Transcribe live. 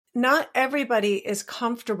not everybody is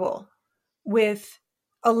comfortable with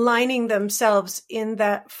aligning themselves in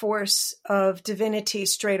that force of divinity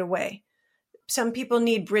straight away. Some people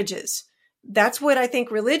need bridges. That's what I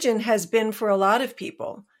think religion has been for a lot of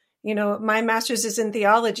people. You know, my master's is in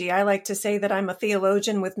theology. I like to say that I'm a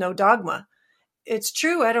theologian with no dogma. It's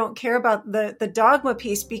true. I don't care about the dogma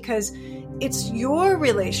piece because it's your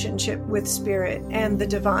relationship with spirit and the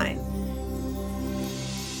divine.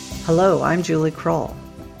 Hello, I'm Julie Kroll.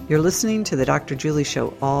 You're listening to the Dr. Julie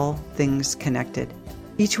Show, All Things Connected.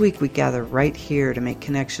 Each week we gather right here to make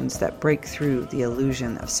connections that break through the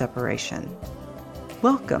illusion of separation.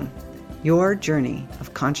 Welcome. Your journey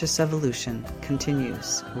of conscious evolution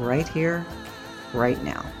continues right here, right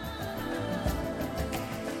now.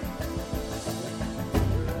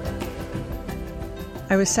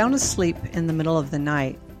 I was sound asleep in the middle of the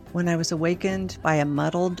night when I was awakened by a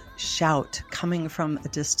muddled shout coming from a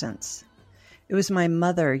distance. It was my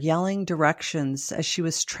mother yelling directions as she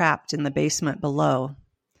was trapped in the basement below.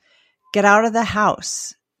 Get out of the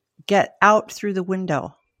house. Get out through the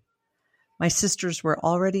window. My sisters were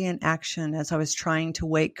already in action as I was trying to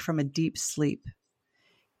wake from a deep sleep.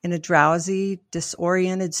 In a drowsy,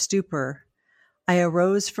 disoriented stupor, I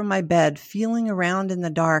arose from my bed, feeling around in the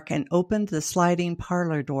dark, and opened the sliding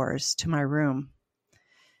parlor doors to my room.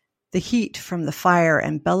 The heat from the fire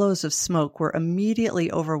and bellows of smoke were immediately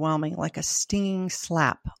overwhelming, like a stinging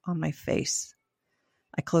slap on my face.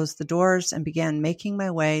 I closed the doors and began making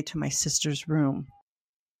my way to my sister's room.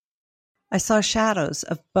 I saw shadows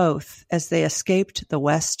of both as they escaped the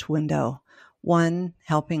west window, one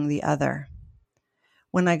helping the other.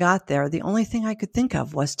 When I got there, the only thing I could think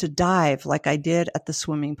of was to dive like I did at the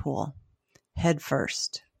swimming pool, head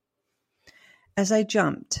first. As I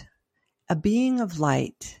jumped, a being of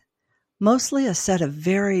light, mostly a set of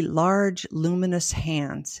very large, luminous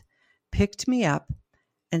hands, picked me up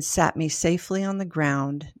and sat me safely on the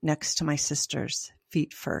ground next to my sisters,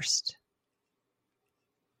 feet first.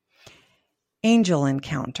 Angel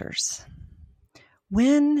encounters.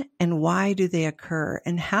 When and why do they occur,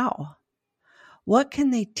 and how? What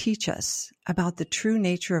can they teach us about the true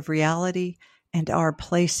nature of reality and our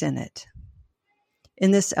place in it?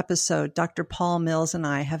 In this episode, Dr. Paul Mills and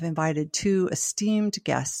I have invited two esteemed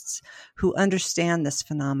guests who understand this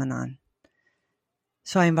phenomenon.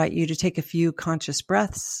 So I invite you to take a few conscious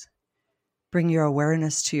breaths, bring your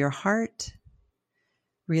awareness to your heart,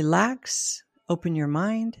 relax, open your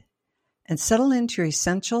mind, and settle into your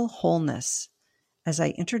essential wholeness as I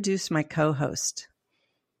introduce my co-host.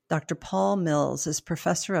 Dr. Paul Mills is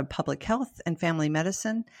Professor of Public Health and Family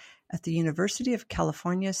Medicine at the University of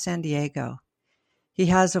California, San Diego. He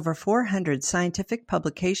has over 400 scientific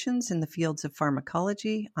publications in the fields of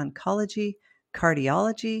pharmacology, oncology,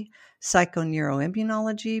 cardiology,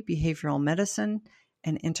 psychoneuroimmunology, behavioral medicine,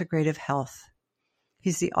 and integrative health.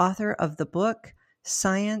 He's the author of the book,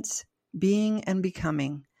 Science, Being and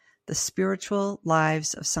Becoming, The Spiritual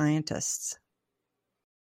Lives of Scientists.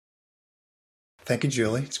 Thank you,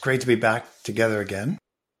 Julie. It's great to be back together again.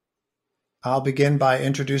 I'll begin by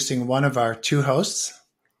introducing one of our two hosts.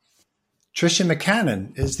 Tricia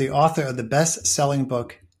McCannon is the author of the best-selling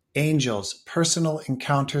book, Angels, Personal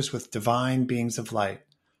Encounters with Divine Beings of Light,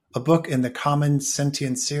 a book in the Common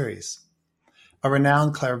Sentient series. A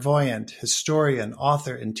renowned clairvoyant, historian,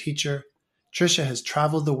 author, and teacher, Tricia has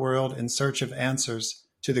traveled the world in search of answers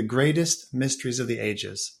to the greatest mysteries of the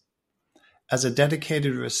ages. As a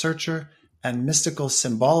dedicated researcher and mystical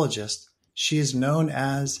symbologist, she is known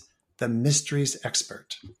as the Mysteries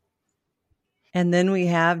Expert. And then we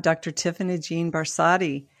have Dr. Tiffany Jean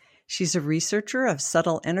Barsotti. She's a researcher of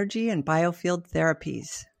subtle energy and biofield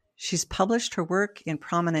therapies. She's published her work in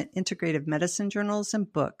prominent integrative medicine journals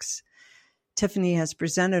and books. Tiffany has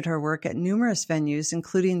presented her work at numerous venues,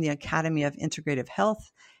 including the Academy of Integrative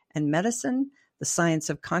Health and Medicine, the Science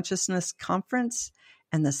of Consciousness Conference,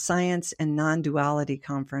 and the Science and Non-Duality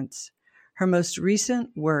Conference. Her most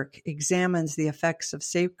recent work examines the effects of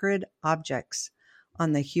sacred objects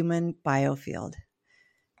on the human biofield.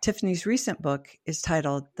 Tiffany's recent book is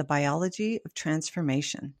titled The Biology of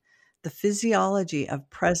Transformation, The Physiology of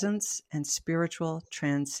Presence and Spiritual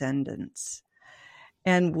Transcendence.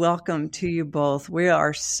 And welcome to you both. We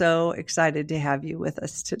are so excited to have you with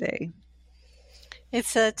us today.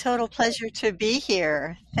 It's a total pleasure to be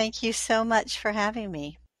here. Thank you so much for having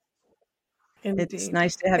me. Indeed. It's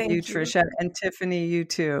nice to have Thank you, Tricia, and Tiffany, you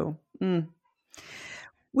too.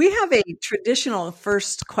 We have a traditional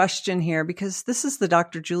first question here because this is the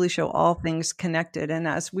Dr. Julie Show, All Things Connected. And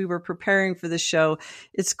as we were preparing for the show,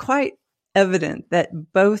 it's quite evident that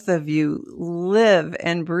both of you live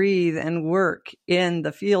and breathe and work in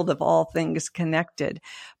the field of all things connected.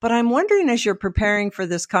 But I'm wondering, as you're preparing for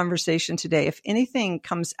this conversation today, if anything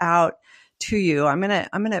comes out to you. I'm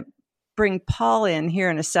gonna bring Paul in here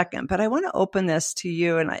in a second, but I want to open this to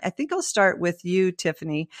you. And I think I'll start with you,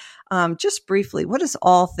 Tiffany. Just briefly, what does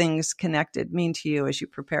all things connected mean to you as you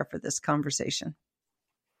prepare for this conversation?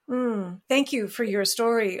 Thank you for your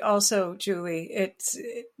story also, Julie.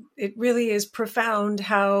 It really is profound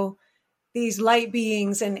how these light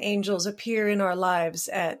beings and angels appear in our lives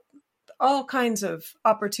at all kinds of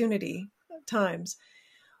opportunity times.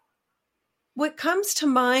 What comes to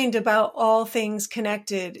mind about all things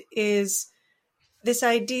connected is this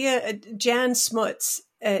idea, Jan Smuts,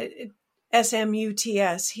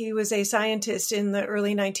 S-M-U-T-S, he was a scientist in the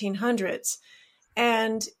early 1900s,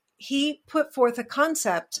 and he put forth a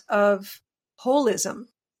concept of holism,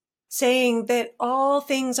 saying that all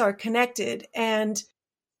things are connected. And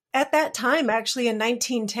at that time, actually in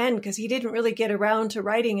 1910, because he didn't really get around to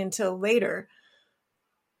writing until later,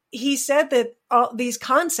 he said that all these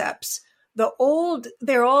concepts,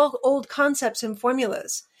 they're all old concepts and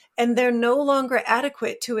formulas, and they're no longer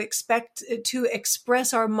adequate to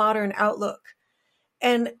express our modern outlook.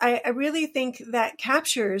 And I really think that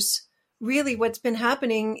captures really what's been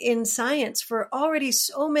happening in science for already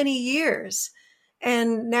so many years.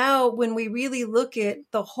 And now when we really look at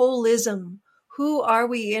the holism, who are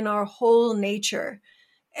we in our whole nature?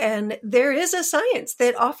 And there is a science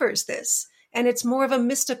that offers this. And it's more of a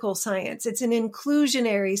mystical science. It's an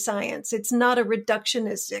inclusionary science. It's not a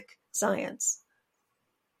reductionistic science.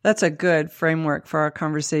 That's a good framework for our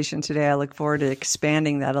conversation today. I look forward to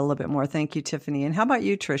expanding that a little bit more. Thank you, Tiffany. And how about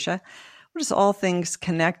you, Tricia? What does all things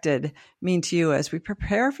connected mean to you as we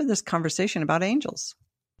prepare for this conversation about angels?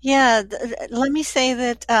 Yeah, let me say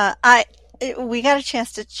that we got a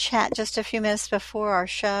chance to chat just a few minutes before our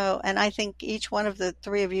show, and I think each one of the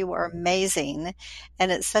three of you were amazing,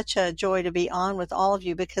 and it's such a joy to be on with all of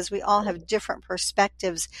you because we all have different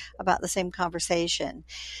perspectives about the same conversation.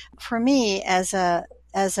 For me, as a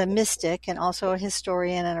mystic and also a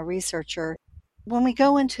historian and a researcher, when we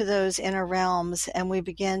go into those inner realms and we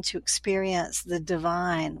begin to experience the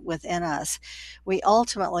divine within us, we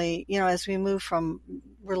ultimately, as we move from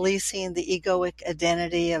releasing the egoic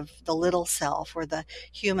identity of the little self or the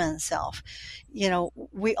human self,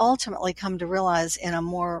 we ultimately come to realize in a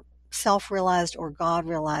more self-realized or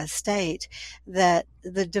God-realized state that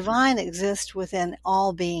the divine exists within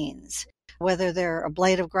all beings, whether they're a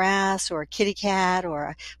blade of grass or a kitty cat or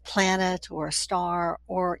a planet or a star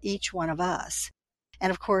or each one of us. And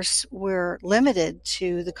of course, we're limited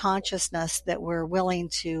to the consciousness that we're willing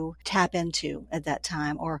to tap into at that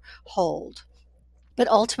time or hold. But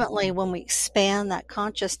ultimately, when we expand that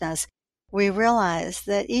consciousness, we realize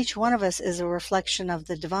that each one of us is a reflection of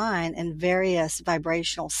the divine in various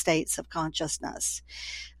vibrational states of consciousness.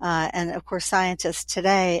 And of course, scientists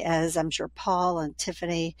today, as I'm sure Paul and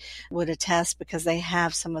Tiffany would attest because they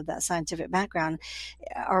have some of that scientific background,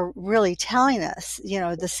 are really telling us,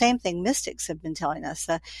 the same thing mystics have been telling us.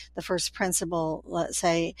 The first principle, let's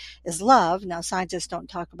say, is love. Now, scientists don't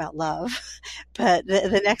talk about love, but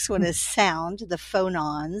the next one is sound, the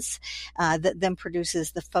phonons, that then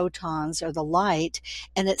produces the photons or the light,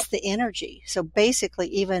 and it's the energy. So basically,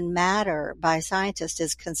 even matter by scientists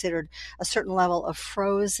is considered a certain level of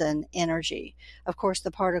frozen energy. Of course,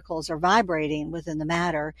 the particles are vibrating within the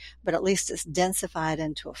matter, but at least it's densified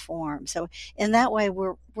into a form. So in that way,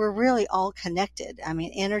 we're really all connected. I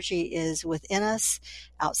mean, energy is within us,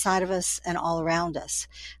 outside of us, and all around us.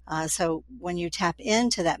 So when you tap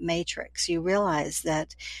into that matrix, you realize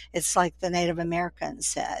that it's like the Native Americans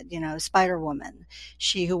said, Spider Woman,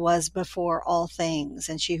 she who was before all things,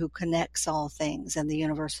 and she who connects all things in the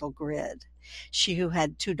universal grid. She who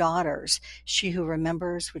had two daughters, she who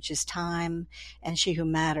remembers, which is time, and she who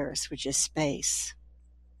matters, which is space.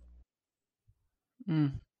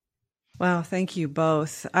 Wow, thank you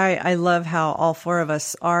both. I love how all four of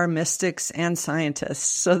us are mystics and scientists,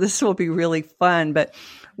 so this will be really fun. But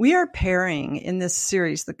we are pairing in this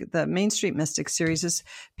series, the Main Street Mystics series is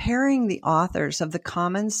pairing the authors of the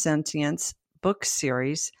Common Sentience book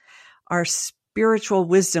series, our spiritual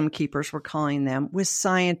wisdom keepers, we're calling them, with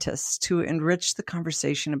scientists to enrich the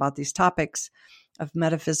conversation about these topics of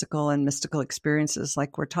metaphysical and mystical experiences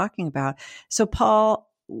like we're talking about. So, Paul,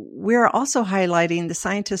 we're also highlighting the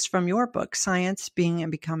scientists from your book, Science, Being,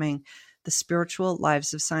 and Becoming, The Spiritual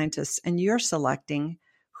Lives of Scientists, and you're selecting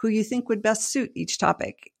who you think would best suit each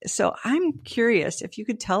topic. So I'm curious if you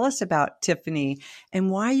could tell us about Tiffany and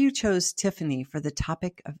why you chose Tiffany for the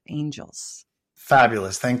topic of angels.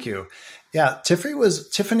 Fabulous. Thank you. Yeah, Tiffany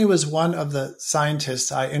was one of the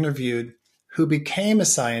scientists I interviewed who became a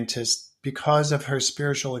scientist because of her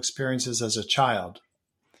spiritual experiences as a child.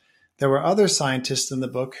 There were other scientists in the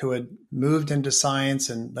book who had moved into science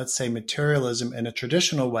and, let's say, materialism in a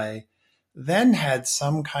traditional way, then had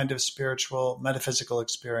some kind of spiritual, metaphysical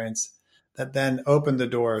experience that then opened the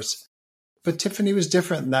doors. But Tiffany was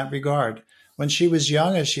different in that regard. When she was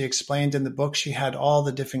young, as she explained in the book, she had all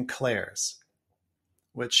the different clairs,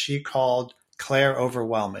 which she called clair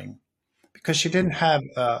overwhelming, because she didn't have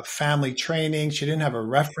family training. She didn't have a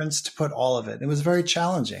reference to put all of it. It was very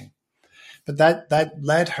challenging. But that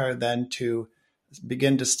led her then to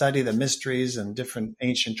begin to study the mysteries and different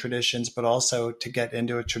ancient traditions, but also to get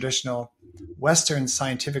into a traditional Western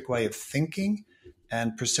scientific way of thinking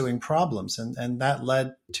and pursuing problems. And that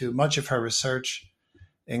led to much of her research,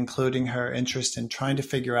 including her interest in trying to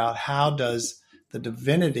figure out how does the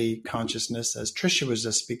divinity consciousness, as Tricia was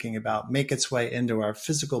just speaking about, make its way into our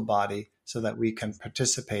physical body so that we can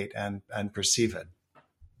participate and perceive it.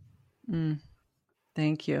 Mm.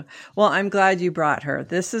 Thank you. Well, I'm glad you brought her.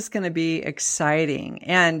 This is going to be exciting.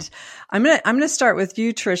 And I'm going to start with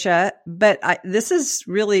you, Tricia, but this is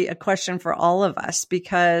really a question for all of us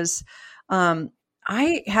because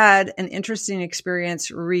I had an interesting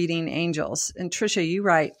experience reading angels. And Tricia, you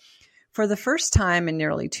write, for the first time in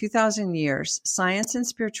nearly 2,000 years, science and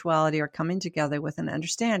spirituality are coming together with an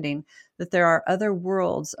understanding that there are other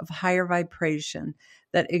worlds of higher vibration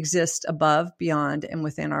that exist above, beyond, and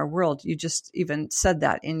within our world. You just even said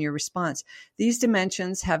that in your response. These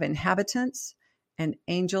dimensions have inhabitants, and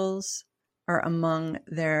angels are among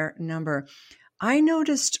their number. I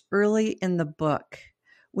noticed early in the book,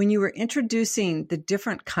 when you were introducing the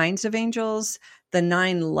different kinds of angels, the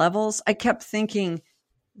 9 levels, I kept thinking,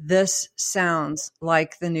 this sounds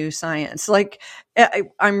like the new science. Like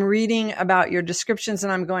I'm reading about your descriptions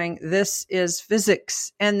and I'm going, this is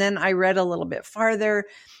physics. And then I read a little bit farther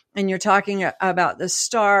and you're talking about the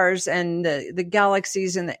stars and the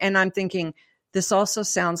galaxies. And I'm thinking, this also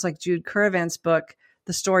sounds like Jude Currivan's book,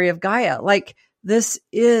 The Story of Gaia. Like this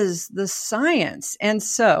is the science. And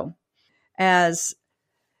so as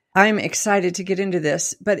I'm excited to get into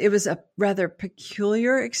this, but it was a rather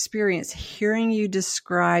peculiar experience hearing you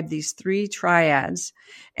describe these 3 triads,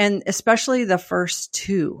 and especially the first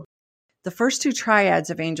 2. The first 2 triads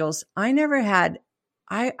of angels, I never had,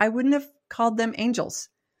 I wouldn't have called them angels.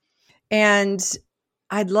 And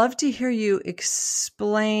I'd love to hear you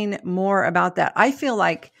explain more about that. I feel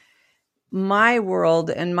like my world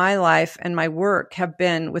and my life and my work have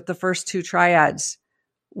been with the first 2 triads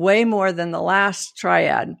way more than the last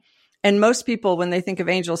triad. And most people, when they think of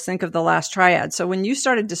angels, think of the last triad. So when you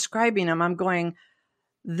started describing them, I'm going,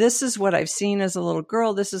 this is what I've seen as a little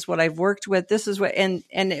girl. This is what I've worked with. This is what, and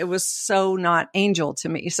it was so not angel to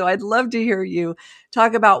me. So I'd love to hear you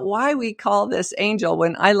talk about why we call this angel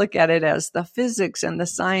when I look at it as the physics and the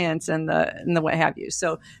science and the what have you.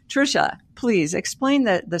 So Tricia, please explain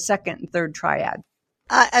the second and third triad.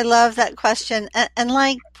 I love that question.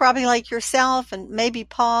 And probably like yourself and maybe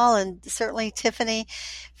Paul and certainly Tiffany,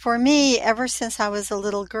 for me, ever since I was a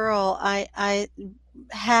little girl, I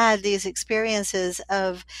had these experiences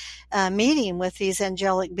of meeting with these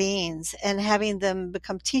angelic beings and having them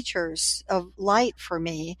become teachers of light for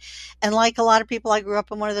me. And like a lot of people, I grew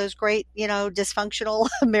up in one of those great, dysfunctional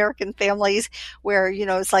American families where,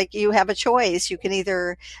 it's like you have a choice. You can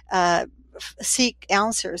either seek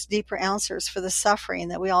answers, deeper answers for the suffering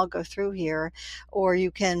that we all go through here, or you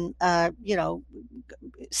can,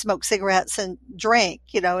 smoke cigarettes and drink,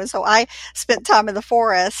 and so I spent time in the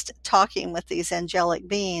forest talking with these angelic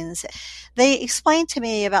beings. They explained to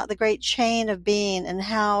me about the great chain of being and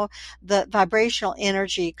how the vibrational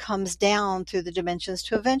energy comes down through the dimensions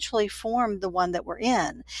to eventually form the one that we're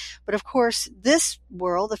in. But of course, this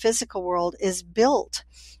world, the physical world, is built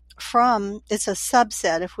from, it's a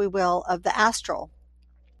subset, if we will, of the astral.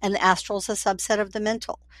 And the astral is a subset of the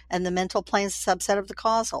mental. And the mental plane is a subset of the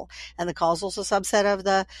causal. And the causal is a subset of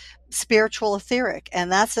the spiritual etheric.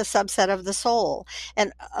 And that's a subset of the soul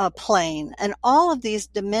and a plane. And all of these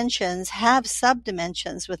dimensions have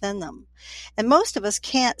subdimensions within them. And most of us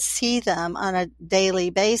can't see them on a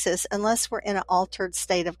daily basis unless we're in an altered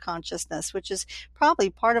state of consciousness, which is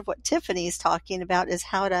probably part of what Tiffany's talking about, is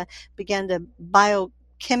how to begin to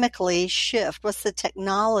chemically shift? What's the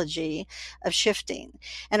technology of shifting?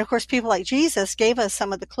 And of course, people like Jesus gave us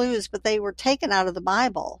some of the clues, but they were taken out of the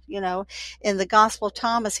Bible. In the Gospel of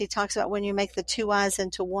Thomas, he talks about when you make the two eyes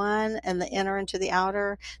into one and the inner into the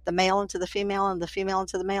outer, the male into the female and the female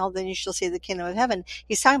into the male, then you shall see the kingdom of heaven.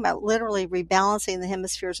 He's talking about literally rebalancing the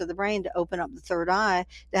hemispheres of the brain to open up the third eye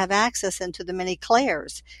to have access into the many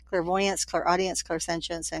clairs: clairvoyance, clairaudience,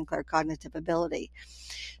 clairsentience, and claircognitive ability.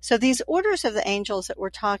 So these orders of the angels that we're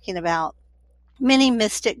talking about, many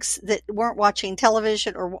mystics that weren't watching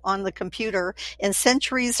television or on the computer in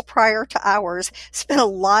centuries prior to ours spent a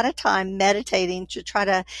lot of time meditating to try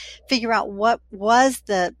to figure out what was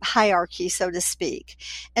the hierarchy, so to speak.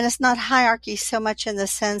 And it's not hierarchy so much in the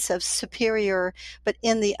sense of superior, but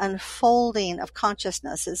in the unfolding of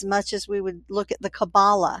consciousness, as much as we would look at the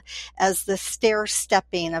Kabbalah as the stair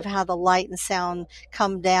stepping of how the light and sound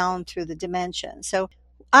come down through the dimension. So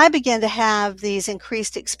I began to have these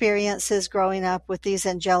increased experiences growing up with these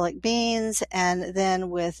angelic beings, and then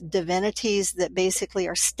with divinities that basically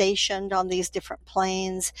are stationed on these different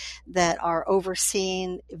planes that are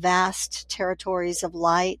overseeing vast territories of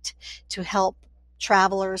light to help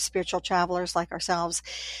travelers, spiritual travelers like ourselves.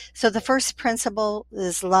 So the first principle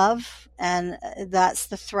is love, and that's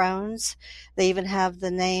the thrones. They even have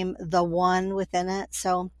the name The One within it.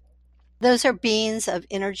 So those are beings of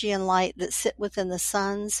energy and light that sit within the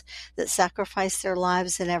suns, that sacrifice their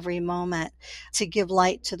lives in every moment to give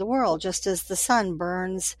light to the world, just as the sun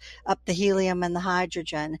burns up the helium and the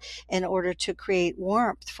hydrogen in order to create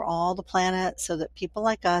warmth for all the planets so that people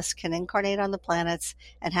like us can incarnate on the planets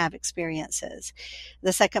and have experiences.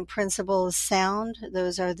 The second principle is sound.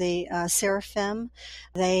 Those are the seraphim.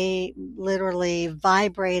 They literally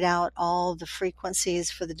vibrate out all the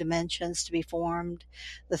frequencies for the dimensions to be formed.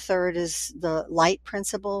 The third is the light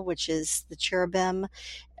principle, which is the cherubim,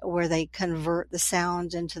 where they convert the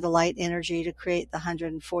sound into the light energy to create the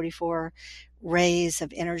 144 rays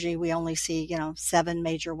of energy. We only see, 7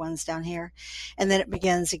 major ones down here. And then it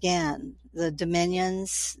begins again. The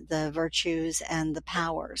dominions, the virtues, and the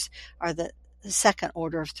powers are the second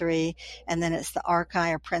order of 3, and then it's the archi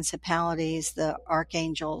or principalities, the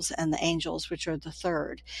archangels, and the angels, which are the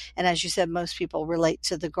third. And as you said, most people relate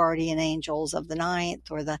to the guardian angels of the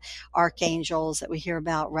 9th, or the archangels that we hear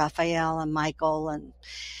about, Raphael and Michael and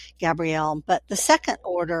Gabriel. But the second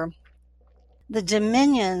order, the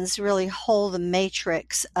dominions, really hold the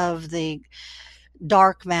matrix of the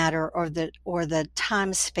dark matter or the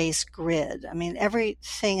time-space grid. I mean,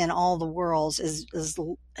 everything in all the worlds is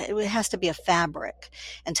it has to be a fabric,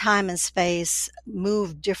 and time and space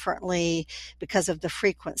move differently because of the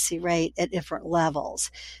frequency rate at different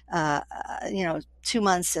levels. 2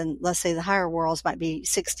 months in, let's say, the higher worlds might be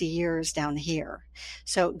 60 years down here.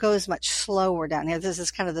 So it goes much slower down here. This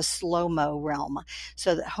is kind of the slow-mo realm,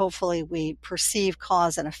 so that hopefully we perceive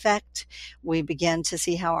cause and effect. We begin to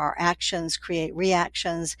see how our actions create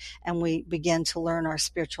reactions, and we begin to learn our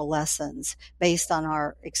spiritual lessons based on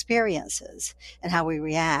our experiences and how we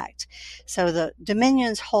react. So the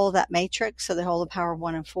dominions hold that matrix, so they hold the power of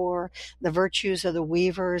 1 and 4. The virtues are the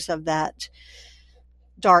weavers of that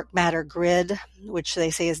dark matter grid, which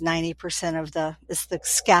they say is 90% it's the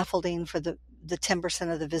scaffolding for the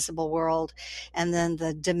 10% of the visible world. And then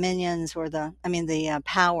the dominions, or the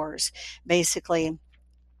powers, basically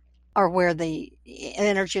are where the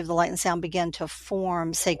energy of the light and sound begin to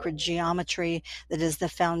form sacred geometry that is the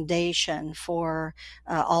foundation for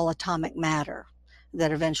all atomic matter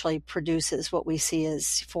that eventually produces what we see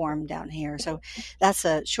as form down here. So that's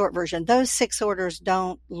a short version. Those 6 orders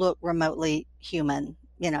don't look remotely human.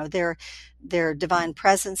 They're divine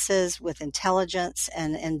presences with intelligence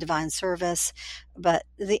and divine service. But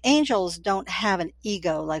the angels don't have an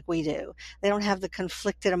ego like we do. They don't have the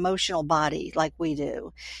conflicted emotional body like we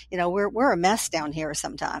do. We're a mess down here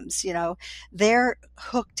sometimes. They're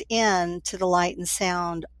hooked in to the light and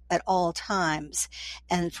sound at all times.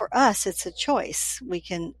 And for us, it's a choice. We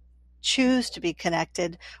can choose to be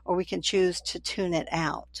connected, or we can choose to tune it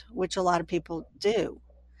out, which a lot of people do.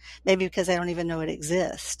 Maybe because they don't even know it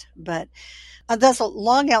exists. But that's a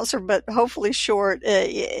long answer, but hopefully short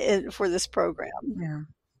for this program. Yeah.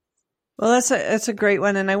 Well, that's a great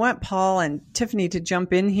one. And I want Paul and Tiffany to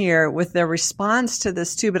jump in here with their response to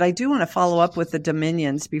this too. But I do want to follow up with the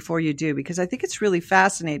dominions before you do, because I think it's really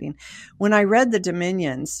fascinating. When I read the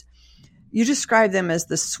dominions, you describe them as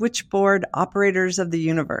the switchboard operators of the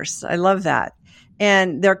universe. I love that.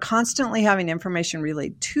 And they're constantly having information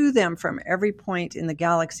relayed to them from every point in the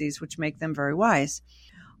galaxies, which make them very wise.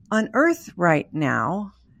 On Earth right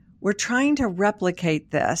now, we're trying to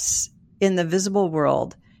replicate this in the visible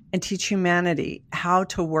world and teach humanity how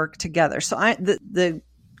to work together. So the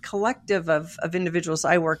collective of individuals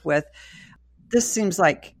I work with, this seems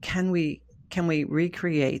like, can we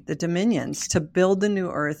recreate the dominions to build the new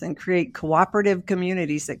earth and create cooperative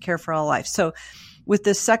communities that care for all life? So with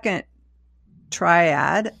the second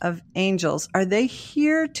triad of angels, are they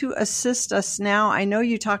here to assist us now? I know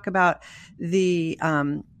you talk about the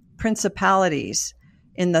principalities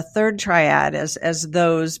in the third triad as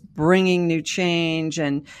those bringing new change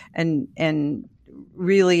and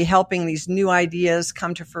really helping these new ideas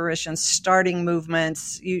come to fruition, starting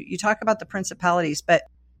movements. You talk about the principalities, but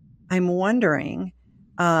I'm wondering,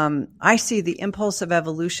 I see the impulse of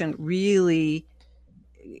evolution really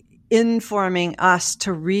informing us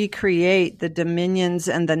to recreate the dominions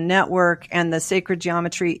and the network and the sacred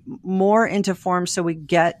geometry more into form so we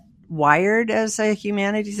get wired as a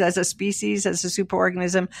humanity, as a species, as a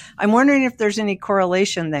superorganism. I'm wondering if there's any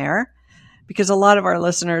correlation there, because a lot of our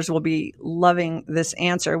listeners will be loving this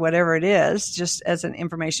answer, whatever it is, just as an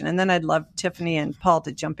information. And then I'd love Tiffany and Paul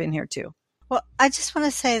to jump in here too. Well, I just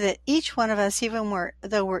want to say that each one of us, even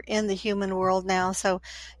though we're in the human world now, so,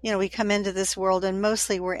 we come into this world and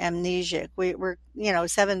mostly we're amnesic. We're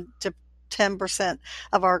 7 to 10%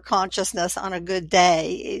 of our consciousness on a good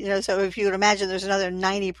day. So if you would imagine there's another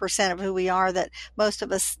 90% of who we are that most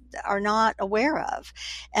of us are not aware of.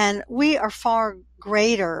 And we are far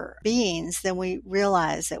greater beings than we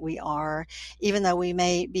realize that we are, even though we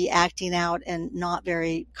may be acting out in not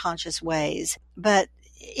very conscious ways. But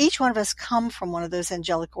each one of us come from one of those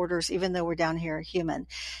angelic orders, even though we're down here human.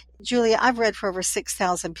 Julia, I've read for over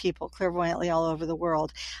 6,000 people clairvoyantly all over the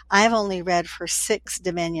world. I've only read for 6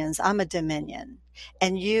 dominions. I'm a dominion,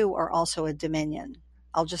 and you are also a dominion.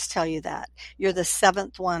 I'll just tell you that. You're the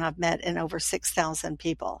 7th one I've met in over 6,000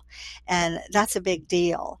 people, and that's a big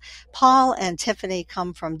deal. Paul and Tiffany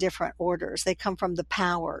come from different orders. They come from the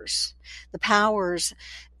powers.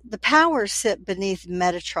 The powers sit beneath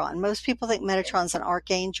Metatron. Most people think Metatron's an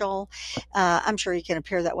archangel. I'm sure he can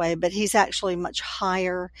appear that way, but he's actually much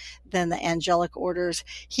higher than the angelic orders.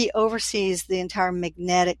 He oversees the entire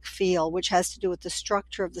magnetic field, which has to do with the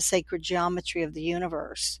structure of the sacred geometry of the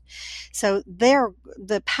universe. So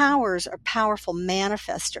the powers are powerful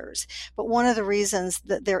manifestors. But one of the reasons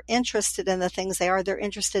that they're interested in the things they're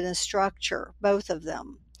interested in structure, both of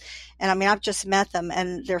them. And I mean, I've just met them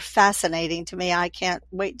and they're fascinating to me. I can't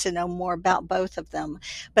wait to know more about both of them.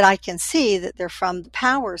 But I can see that they're from the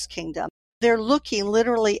powers kingdom. They're looking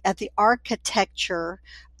literally at the architecture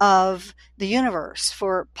of the universe.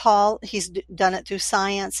 For Paul, he's done it through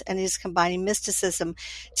science and he's combining mysticism.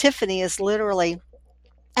 Tiffany is literally,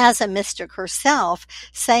 as a mystic herself,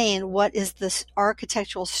 saying what is this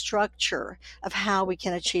architectural structure of how we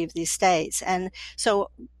can achieve these states. And so,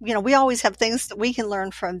 we always have things that we can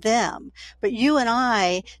learn from them. But you and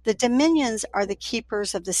I, the dominions, are the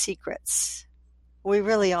keepers of the secrets. We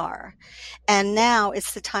really are. And now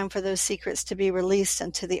it's the time for those secrets to be released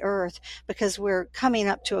into the earth, because we're coming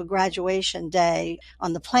up to a graduation day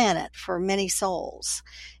on the planet for many souls.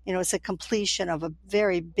 It's a completion of a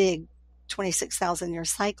very big 26,000 year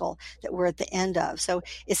cycle that we're at the end of. So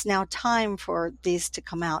it's now time for these to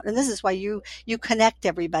come out. And this is why you connect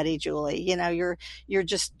everybody, Julie. You're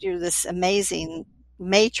this amazing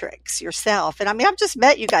matrix yourself. And I mean, I've just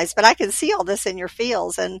met you guys, but I can see all this in your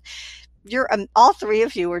fields, and you're all 3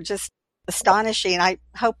 of you are just astonishing. I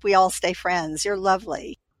hope we all stay friends. You're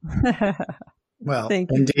lovely. Well,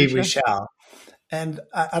 indeed Tricia. We shall. And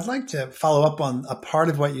I'd like to follow up on a part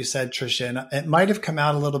of what you said, Tricia. And it might have come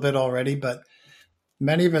out a little bit already, but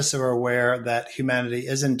many of us are aware that humanity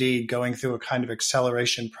is indeed going through a kind of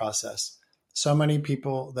acceleration process. So many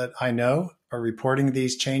people that I know are reporting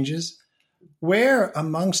these changes. Where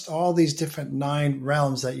amongst all these different 9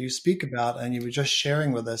 realms that you speak about and you were just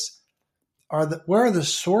sharing with us, where are the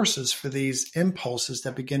sources for these impulses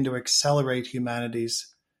that begin to accelerate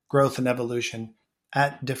humanity's growth and evolution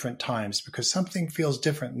at different times? Because something feels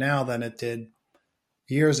different now than it did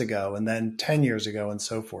years ago, and then 10 years ago, and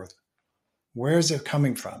so forth. Where is it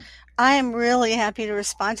coming from? I am really happy to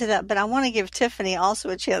respond to that, but I want to give Tiffany also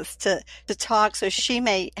a chance to talk, so she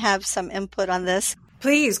may have some input on this.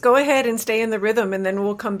 Please go ahead and stay in the rhythm, and then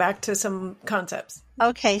we'll come back to some concepts.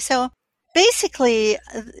 Okay, so basically,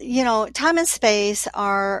 time and space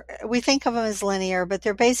we think of them as linear, but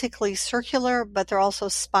they're basically circular, but they're also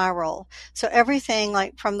spiral. So everything,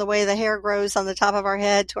 like from the way the hair grows on the top of our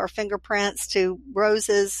head to our fingerprints to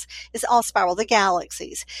roses, is all spiral, the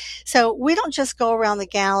galaxies. So we don't just go around the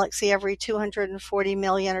galaxy every 240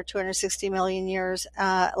 million or 260 million years,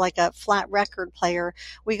 like a flat record player.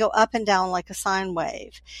 We go up and down like a sine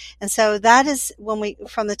wave. And so that is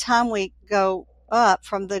from the time we go up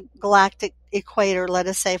from the galactic equator, let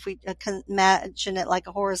us say if we can imagine it like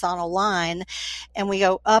a horizontal line, and we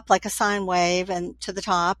go up like a sine wave and to the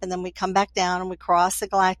top, and then we come back down and we cross the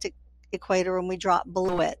galactic equator and we drop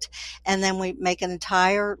below it. And then we make an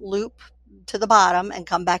entire loop to the bottom and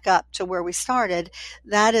come back up to where we started.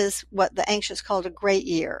 That is what the ancients called a great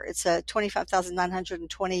year. It's a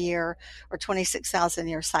 25,920 year or 26,000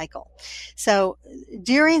 year cycle. So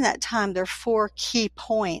during that time, there are 4 key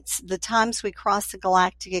points: the times we cross the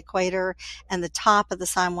galactic equator, and the top of the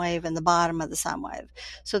sine wave and the bottom of the sine wave.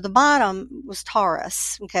 So the bottom was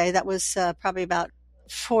Taurus. Okay. That was probably about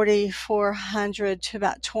 4,400 to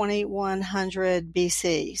about 2,100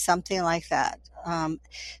 BC, something like that.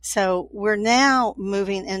 So we're now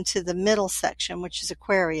moving into the middle section, which is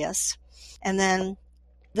Aquarius. And then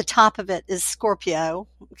the top of it is Scorpio,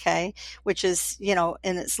 okay, which is, in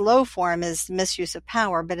its low form is misuse of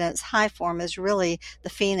power, but in its high form is really the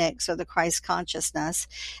Phoenix or the Christ consciousness.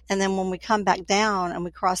 And then when we come back down and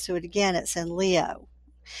we cross through it again, it's in Leo.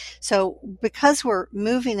 So because we're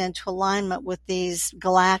moving into alignment with these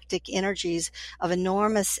galactic energies of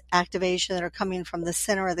enormous activation that are coming from the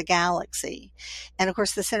center of the galaxy, and of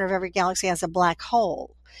course the center of every galaxy has a black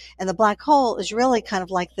hole, and the black hole is really kind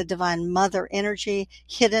of like the divine mother energy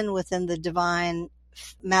hidden within the divine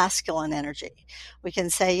masculine energy. We can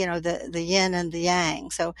say, the yin and the yang.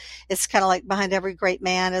 So it's kind of like behind every great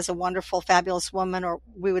man is a wonderful, fabulous woman, or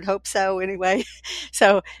we would hope so anyway.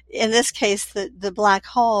 So in this case, the black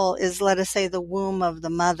hole is, let us say, the womb of the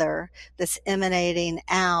mother that's emanating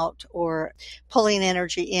out or pulling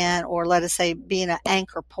energy in, or let us say being an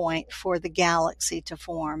anchor point for the galaxy to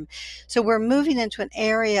form. So we're moving into an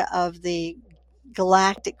area of the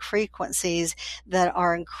galactic frequencies that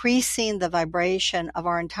are increasing the vibration of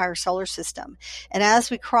our entire solar system. And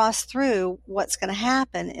as we cross through, what's going to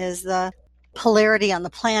happen is the polarity on the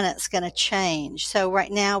planet's going to change. So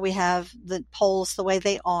right now we have the poles the way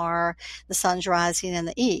they are, the sun's rising in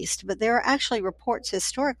the east, but there are actually reports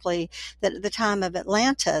historically that at the time of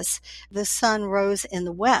Atlantis, the sun rose in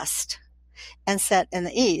the west and set in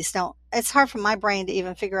the east. Now, it's hard for my brain to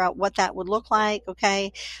even figure out what that would look like,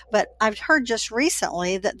 okay? But I've heard just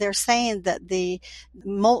recently that they're saying that the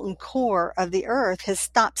molten core of the Earth has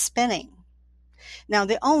stopped spinning. Now,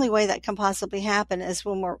 the only way that can possibly happen is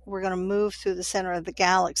when we're going to move through the center of the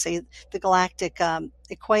galaxy, the galactic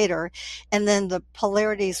equator, and then the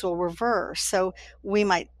polarities will reverse. So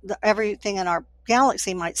everything in our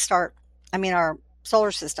galaxy might start, our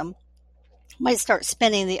solar system might start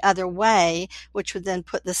spinning the other way, which would then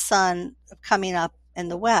put the sun coming up in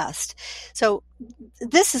the west. So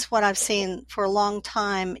this is what I've seen for a long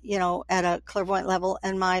time, at a clairvoyant level,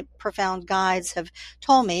 and my profound guides have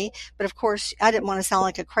told me. But of course, I didn't want to sound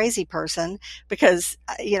like a crazy person because,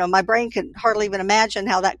 my brain could hardly even imagine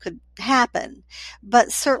how that could happen.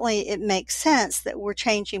 But certainly it makes sense that we're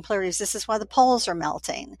changing polarities. This is why the poles are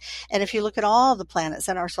melting. And if you look at all the planets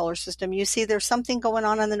in our solar system, you see there's something going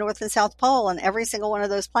on the North and South Pole on every single one of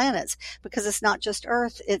those planets, because it's not just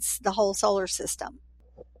Earth, it's the whole solar system.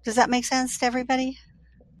 Does that make sense to everybody?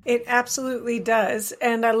 It absolutely does.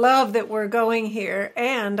 And I love that we're going here.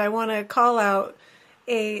 And I want to call out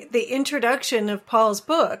the introduction of Paul's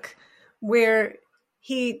book, where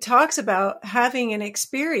he talks about having an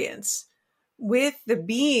experience with a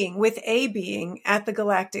being at the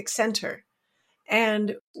galactic center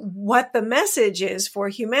and what the message is for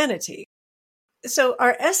humanity. So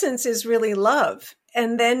our essence is really love.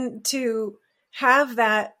 And then to have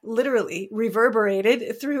that literally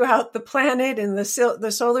reverberated throughout the planet and the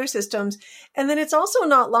solar systems. And then it's also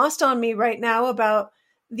not lost on me right now about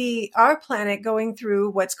our planet going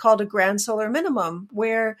through what's called a grand solar minimum,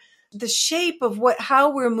 where the shape of how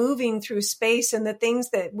we're moving through space and the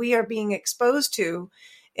things that we are being exposed to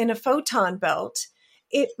in a photon belt,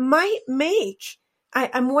 it might make,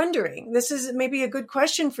 I'm wondering, this is maybe a good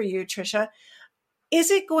question for you, Tricia. Is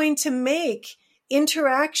it going to make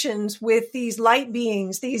interactions with these light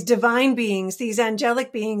beings, these divine beings, these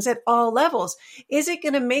angelic beings at all levels, is it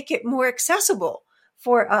going to make it more accessible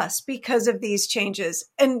for us because of these changes?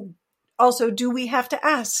 And also, do we have to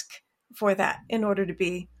ask for that in order to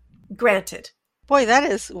be granted? Boy, that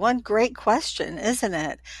is one great question, isn't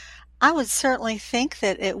it? I would certainly think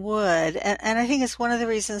that it would. And I think it's one of the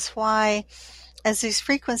reasons why, as these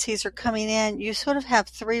frequencies are coming in, you sort of have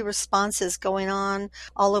 3 responses going on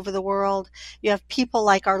all over the world. You have people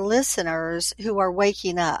like our listeners who are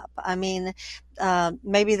waking up.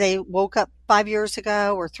 Maybe they woke up 5 years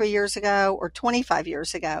ago or 3 years ago or 25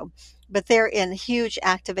 years ago, but they're in huge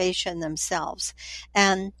activation themselves.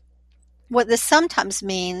 And what this sometimes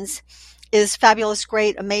means is fabulous,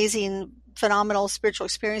 great, amazing, phenomenal spiritual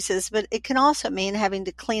experiences, but it can also mean having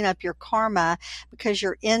to clean up your karma because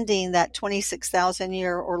you're ending that 26,000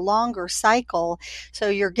 year or longer cycle. So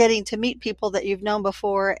you're getting to meet people that you've known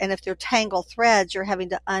before, and if they're tangled threads, you're having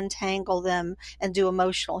to untangle them and do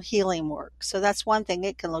emotional healing work. So that's one thing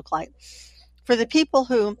it can look like. For the people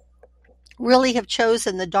who really have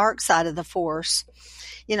chosen the dark side of the Force,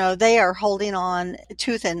 they are holding on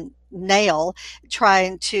tooth and nail,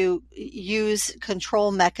 trying to use control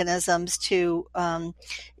mechanisms to,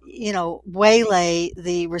 waylay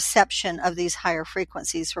the reception of these higher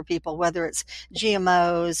frequencies for people, whether it's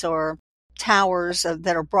GMOs or towers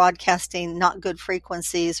that are broadcasting not good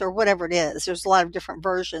frequencies or whatever it is. There's a lot of different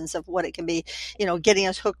versions of what it can be, getting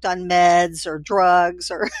us hooked on meds or drugs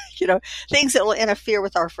or, things that will interfere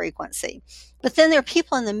with our frequency. But then there are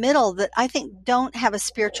people in the middle that I think don't have a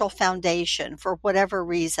spiritual foundation for whatever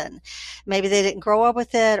reason. Maybe they didn't grow up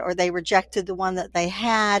with it, or they rejected the one that they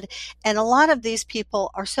had. And a lot of these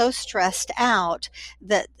people are so stressed out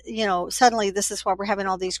that, suddenly this is why we're having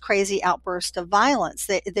all these crazy outbursts of violence.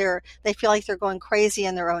 They feel like they're going crazy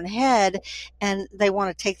in their own head, and they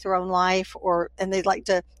want to take their own life, and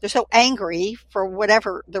they're so angry for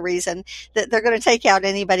whatever the reason that they're going to take out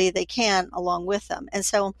anybody they can along with them. And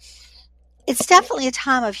so it's definitely a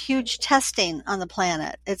time of huge testing on the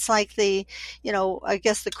planet. It's like the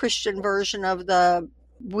Christian version of the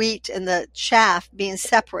wheat and the chaff being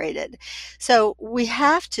separated. So we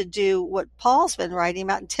have to do what Paul's been writing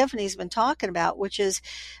about and Tiffany's been talking about, which is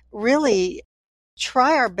really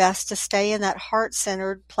try our best to stay in that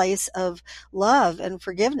heart-centered place of love and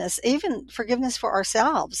forgiveness, even forgiveness for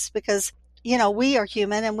ourselves, because we are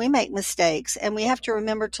human and we make mistakes, and we have to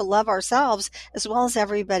remember to love ourselves as well as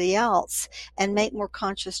everybody else and make more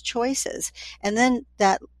conscious choices. And then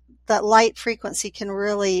that light frequency can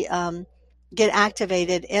really get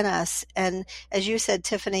activated in us. And as you said,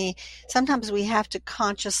 Tiffany, sometimes we have to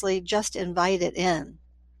consciously just invite it in.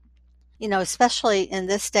 Especially in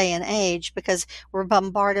this day and age, because we're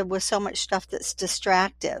bombarded with so much stuff that's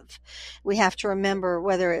distractive. We have to remember,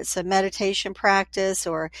 whether it's a meditation practice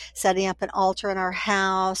or setting up an altar in our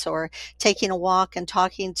house or taking a walk and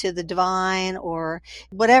talking to the divine, or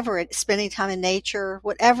whatever spending time in nature,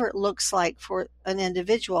 whatever it looks like for an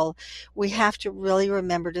individual, we have to really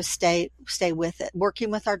remember to stay with it.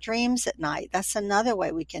 Working with our dreams at night, that's another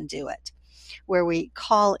way we can do it, where we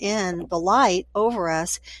call in the light over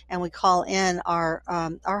us, and we call in our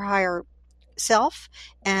higher self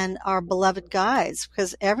and our beloved guides,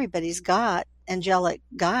 because everybody's got angelic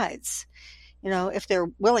guides. If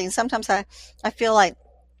they're willing. Sometimes I feel like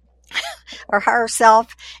our higher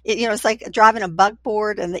self, it's like driving a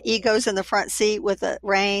buckboard, and the ego's in the front seat with the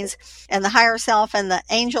reins, and the higher self and the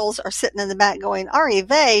angels are sitting in the back going, Ari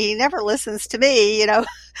Vey, he never listens to me,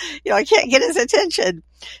 I can't get his attention.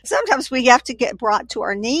 Sometimes we have to get brought to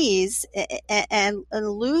our knees and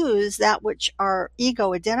lose that which our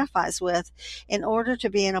ego identifies with in order to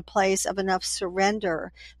be in a place of enough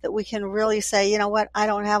surrender that we can really say, I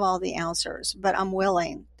don't have all the answers, but I'm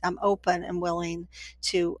willing. I'm open and willing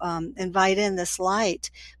to invite in this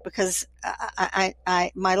light, because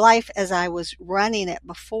my life as I was running it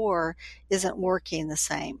before isn't working the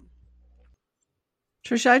same.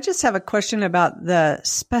 Tricia, I just have a question about the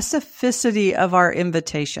specificity of our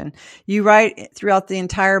invitation. You write throughout the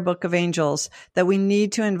entire book of angels that we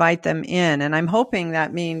need to invite them in. And I'm hoping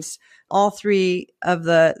that means all three of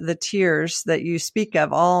the tiers that you speak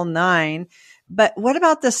of, all 9. But what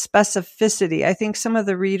about the specificity? I think some of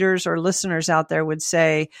the readers or listeners out there would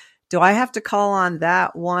say, do I have to call on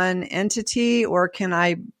that one entity, or can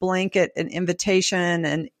I blanket an invitation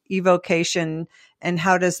and evocation? And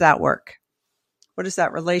how does that work? What is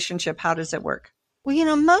that relationship? How does it work?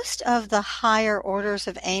 Well, most of the higher orders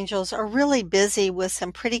of angels are really busy with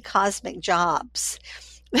some pretty cosmic jobs.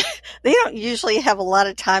 They don't usually have a lot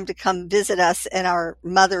of time to come visit us in our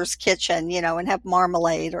mother's kitchen, and have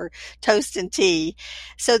marmalade or toast and tea.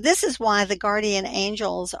 So this is why the guardian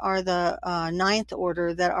angels are the 9th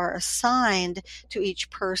order that are assigned to each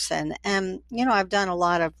person. And, I've done a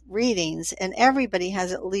lot of readings, and everybody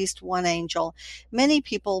has at least one angel. Many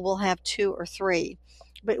people will have 2 or 3.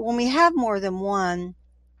 But when we have more than one,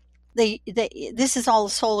 this is all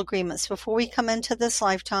soul agreements. Before we come into this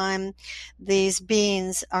lifetime, these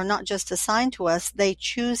beings are not just assigned to us, they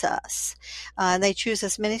choose us. They choose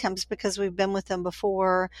us many times because we've been with them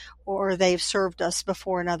before, or they've served us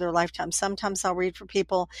before in other lifetimes. Sometimes I'll read for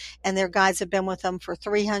people and their guides have been with them for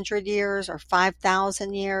 300 years or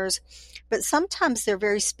 5,000 years, but sometimes they're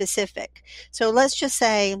very specific. So let's just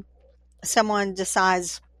say someone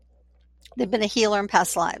decides, They've been a healer in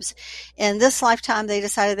past lives. In this lifetime, they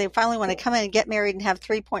decided they finally want to come in and get married and have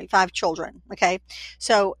 3.5 children. Okay.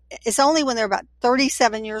 So it's only when they're about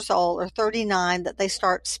 37 years old or 39 that they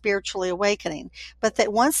start spiritually awakening. But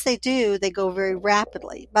that once they do, they go very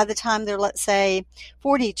rapidly. By the time they're, let's say,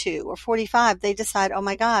 42 or 45, they decide, oh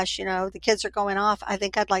my gosh, the kids are going off. I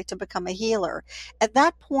think I'd like to become a healer. At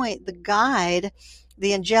that point,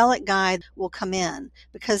 the angelic guide will come in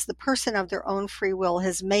because the person of their own free will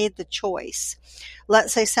has made the choice.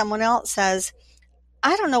 Let's say someone else says,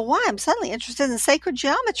 I don't know why I'm suddenly interested in sacred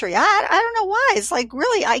geometry. I don't know why. It's like,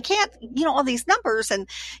 really, I can't, all these numbers and,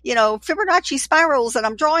 Fibonacci spirals, and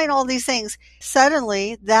I'm drawing all these things.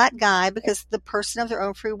 Suddenly that guy, because the person of their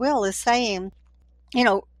own free will is saying,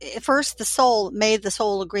 first the soul made the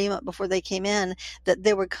soul agreement before they came in that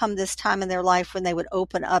there would come this time in their life when they would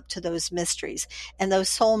open up to those mysteries, and those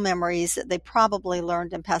soul memories that they probably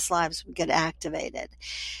learned in past lives would get activated.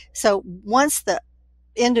 So once the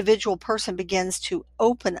individual person begins to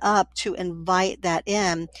open up to invite that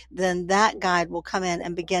in, then that guide will come in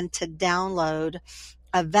and begin to download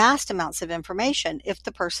vast amounts of information if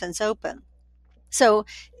the person's open. So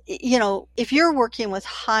if you're working with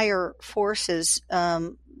higher forces,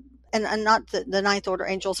 and not the ninth order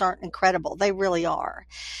angels aren't incredible. They really are.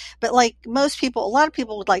 But like most people, a lot of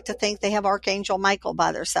people would like to think they have Archangel Michael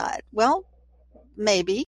by their side. Well,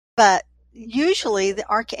 maybe, but usually the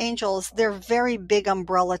archangels, they're very big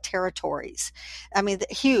umbrella territories. I mean,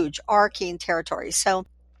 huge arcing territories. So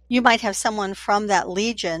you might have someone from that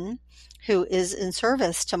legion who is in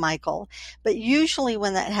service to Michael. But usually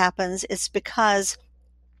when that happens, it's because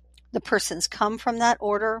the person's come from that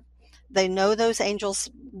order. They know those angels.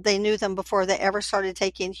 They knew them before they ever started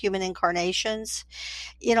taking human incarnations.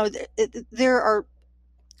 There are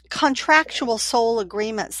contractual soul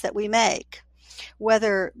agreements that we make,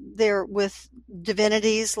 whether they're with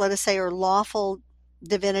divinities, let us say, or lawful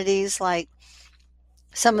divinities like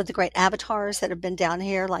some of the great avatars that have been down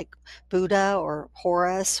here, like Buddha or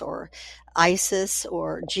Horus or Isis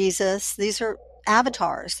or Jesus. These are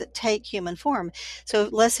avatars that take human form. So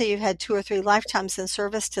let's say you've had 2 or 3 lifetimes in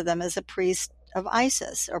service to them as a priest of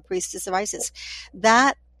Isis or priestess of Isis.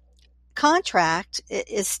 That contract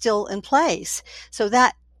is still in place. So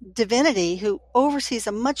that divinity who oversees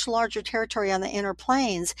a much larger territory on the inner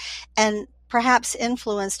planes and perhaps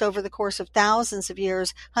influenced over the course of thousands of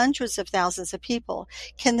years, hundreds of thousands of people,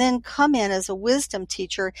 can then come in as a wisdom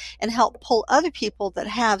teacher and help pull other people that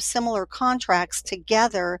have similar contracts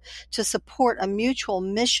together to support a mutual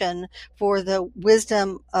mission for the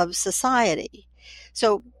wisdom of society.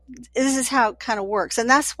 So this is how it kind of works. And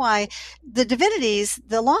that's why the divinities,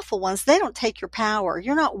 the lawful ones, they don't take your power.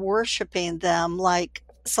 You're not worshiping them like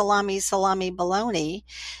salami baloney.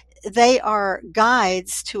 They are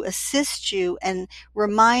guides to assist you and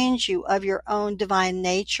remind you of your own divine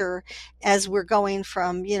nature as we're going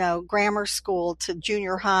from, grammar school to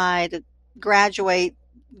junior high to graduate,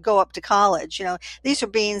 go up to college. These are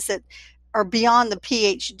beings that are beyond the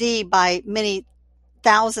PhD by many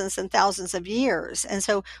thousands and thousands of years. And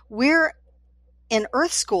so we're in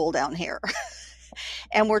Earth school down here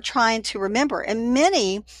and we're trying to remember. And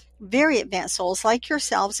many very advanced souls like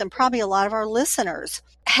yourselves and probably a lot of our listeners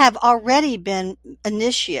have already been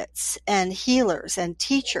initiates and healers and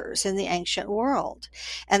teachers in the ancient world.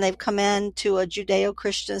 And they've come into a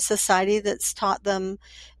Judeo-Christian society that's taught them,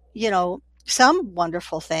 some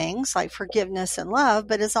wonderful things like forgiveness and love,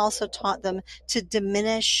 but has also taught them to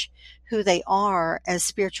diminish who they are as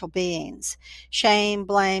spiritual beings. Shame,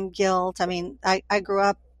 blame, guilt. I mean, I grew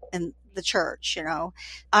up in the church,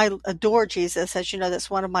 I adore Jesus. As you know, that's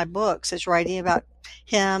one of my books, is writing about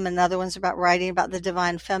him, and other ones about writing about the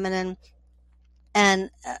divine feminine.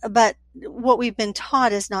 But what we've been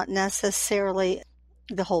taught is not necessarily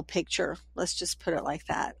the whole picture. Let's just put it like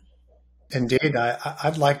that. Indeed.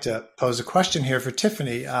 I'd like to pose a question here for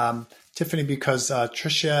Tiffany. Tiffany, because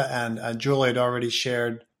Tricia and Julie had already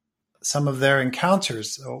shared some of their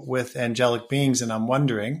encounters with angelic beings, and I'm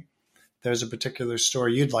wondering, there's a particular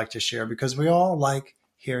story you'd like to share, because we all like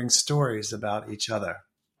hearing stories about each other.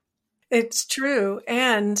 It's true.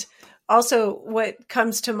 And also what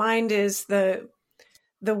comes to mind is the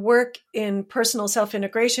work in personal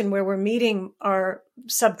self-integration, where we're meeting our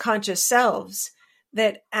subconscious selves,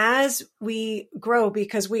 that as we grow,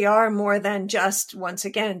 because we are more than just, once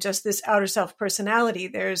again, just this outer self personality,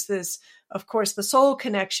 there's this, of course, the soul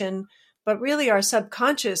connection, but really our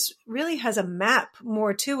subconscious really has a map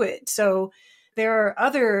more to it. So there are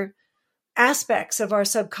other aspects of our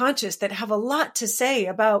subconscious that have a lot to say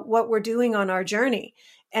about what we're doing on our journey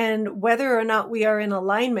and whether or not we are in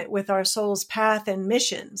alignment with our soul's path and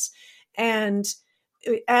missions. And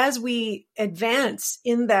as we advance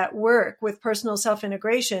in that work with personal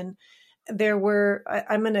self-integration, I'm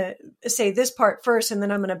going to say this part first, and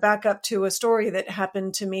then I'm going to back up to a story that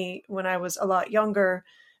happened to me when I was a lot younger,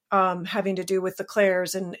 having to do with the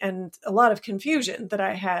clairs and a lot of confusion that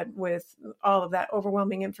I had with all of that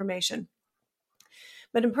overwhelming information.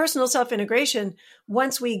 But in personal self-integration,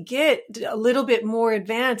 once we get a little bit more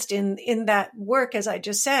advanced in that work, as I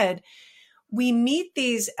just said, we meet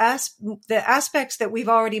the aspects that we've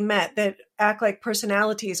already met that act like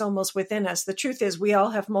personalities almost within us. The truth is we all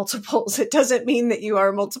have multiples. It doesn't mean that you are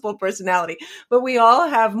a multiple personality, but we all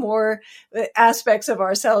have more aspects of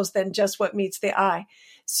ourselves than just what meets the eye.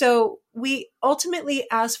 So we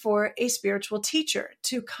ultimately ask for a spiritual teacher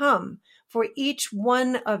to come for each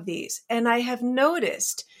one of these. And I have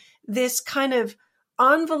noticed this kind of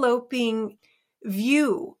enveloping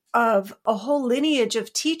view of a whole lineage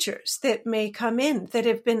of teachers that may come in that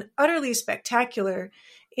have been utterly spectacular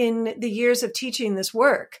in the years of teaching this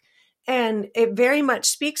work. And it very much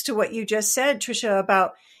speaks to what you just said, Tricia,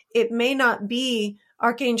 about it may not be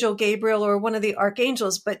Archangel Gabriel or one of the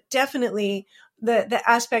archangels, but definitely the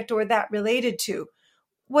aspect or that related to.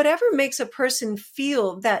 Whatever makes a person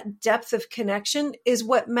feel that depth of connection is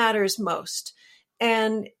what matters most.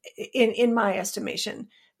 And in my estimation,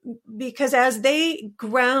 because as they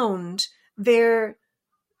ground their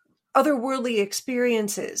otherworldly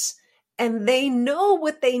experiences and they know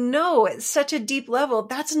what they know at such a deep level,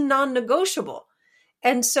 that's non-negotiable.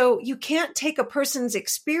 And so you can't take a person's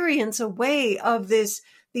experience away of these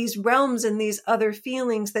realms and these other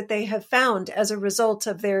feelings that they have found as a result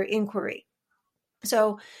of their inquiry.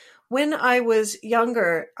 So when I was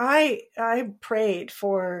younger, I prayed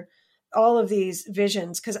for all of these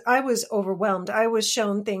visions because I was overwhelmed. I was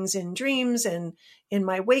shown things in dreams and in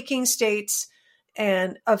my waking states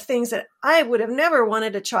and of things that I would have never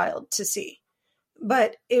wanted a child to see.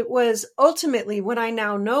 But it was ultimately what I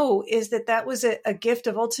now know is that was a gift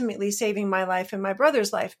of ultimately saving my life and my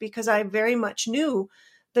brother's life, because I very much knew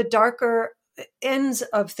the darker ends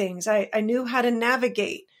of things. I knew how to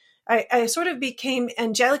navigate. I sort of became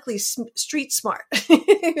angelically street smart,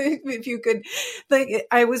 if you could.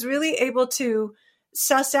 I was really able to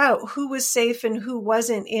suss out who was safe and who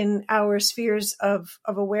wasn't in our spheres of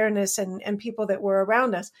awareness and people that were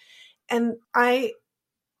around us. And I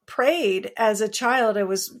prayed as a child. I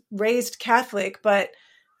was raised Catholic, but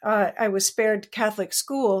I was spared Catholic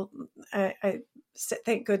school.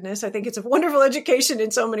 Thank goodness. I think it's a wonderful education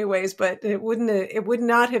in so many ways, but it would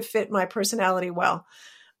not have fit my personality well.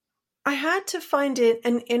 I had to find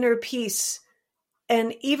an inner peace.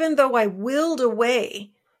 And even though I willed away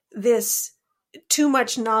this too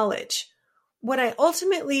much knowledge, what I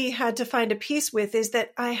ultimately had to find a peace with is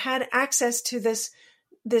that I had access to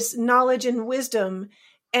this knowledge and wisdom.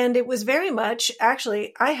 And it was very much,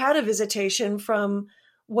 actually, I had a visitation from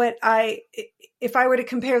if I were to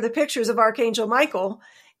compare the pictures of Archangel Michael,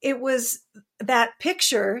 it was that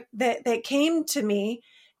picture that came to me.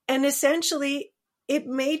 And essentially, it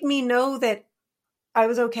made me know that I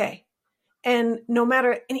was okay. And no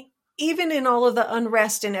matter, even in all of the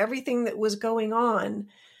unrest and everything that was going on,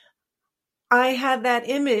 I had that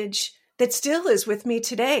image that still is with me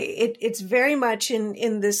today. It's very much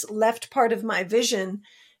in this left part of my vision,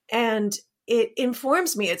 and it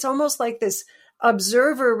informs me. It's almost like this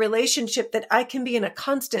observer relationship that I can be in a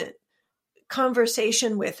constant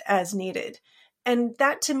conversation with as needed. And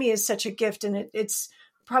that to me is such a gift. And it's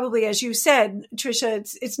probably, as you said,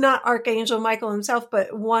 Tricia, it's not Archangel Michael himself,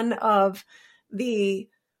 but one of the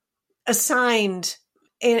assigned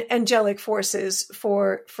angelic forces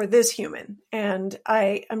for this human. And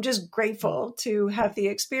I'm just grateful to have the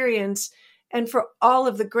experience and for all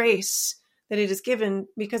of the grace that it is given,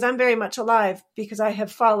 because I'm very much alive because I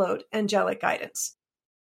have followed angelic guidance.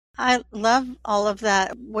 I love all of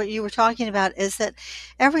that. What you were talking about is that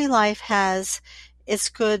every life has its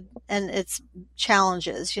good and its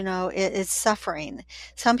challenges. It's suffering.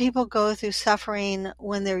 Some people go through suffering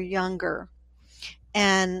when they're younger,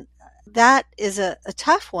 and that is a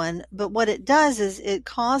tough one. But what it does is it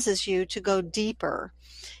causes you to go deeper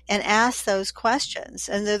and ask those questions.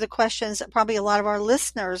 And they're the questions that probably a lot of our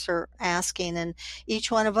listeners are asking, and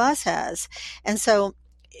each one of us has. And so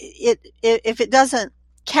if it doesn't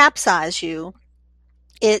capsize you,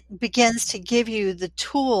 it begins to give you the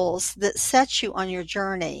tools that set you on your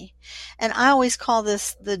journey. And I always call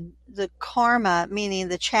this the karma, meaning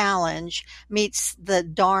the challenge, meets the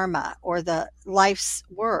dharma, or the life's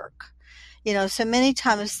work. So many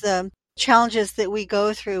times the challenges that we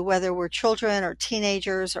go through, whether we're children or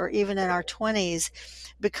teenagers or even in our 20s,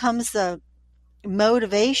 becomes the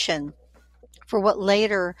motivation for what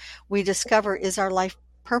later we discover is our life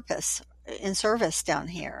purpose in service down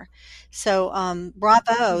here. So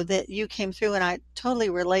bravo that you came through, and I totally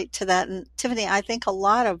relate to that. And Tiffany, I think a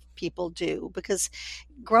lot of people do, because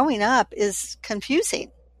growing up is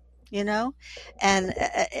confusing, and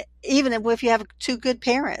even if you have two good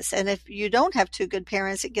parents, and if you don't have two good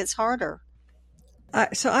parents, it gets harder.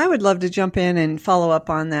 So I would love to jump in and follow up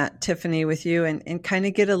on that, Tiffany, with you and kind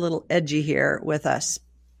of get a little edgy here with us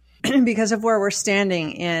because of where we're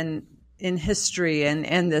standing in history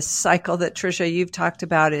and this cycle that Tricia, you've talked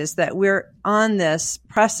about, is that we're on this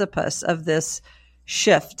precipice of this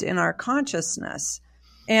shift in our consciousness.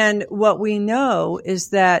 And what we know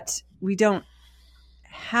is that we don't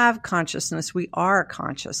have consciousness. We are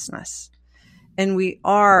consciousness. And we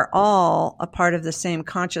are all a part of the same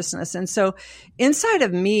consciousness. And so inside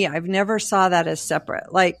of me, I've never saw that as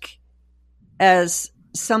separate, like as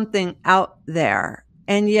something out there.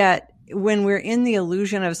 And yet when we're in the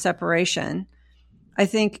illusion of separation, I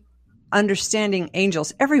think understanding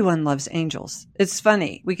angels, everyone loves angels. It's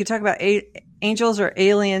funny. We could talk about angels or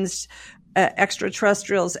aliens,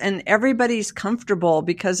 extraterrestrials, and everybody's comfortable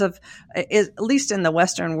because of, at least in the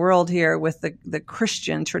Western world here, with the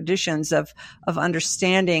Christian traditions of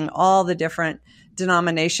understanding all the different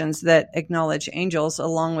denominations that acknowledge angels,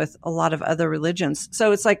 along with a lot of other religions.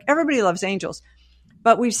 So it's like everybody loves angels,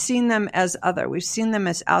 but we've seen them as other. We've seen them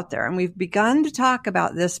as out there. And we've begun to talk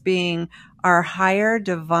about this being our higher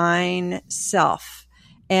divine self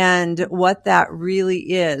and what that really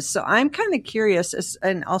is. So I'm kind of curious,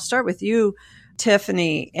 and I'll start with you,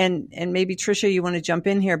 Tiffany, and maybe Tricia, you want to jump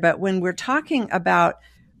in here. But when we're talking about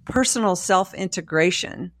personal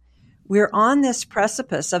self-integration, we're on this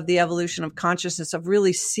precipice of the evolution of consciousness, of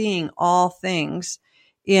really seeing all things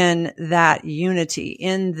in that unity,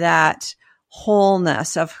 in that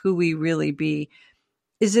wholeness of who we really be.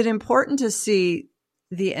 Is it important to see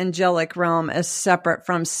the angelic realm as separate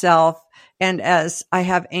from self? And as I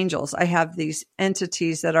have angels, I have these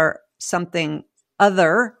entities that are something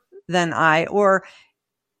other than I, or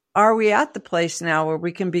are we at the place now where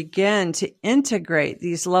we can begin to integrate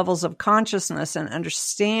these levels of consciousness and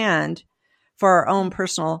understand for our own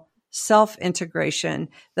personal self-integration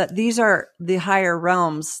that these are the higher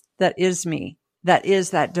realms that is me, that is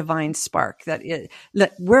that divine spark,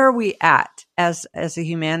 where are we at as a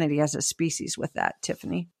humanity, as a species with that,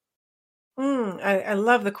 Tiffany? I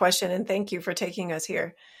love the question, and thank you for taking us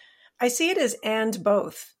here. I see it as and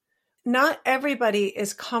both. Not everybody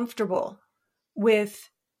is comfortable with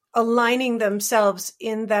aligning themselves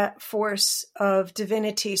in that force of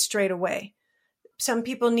divinity straight away. Some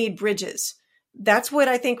people need bridges. That's what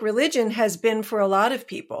I think religion has been for a lot of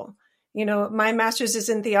people. My master's is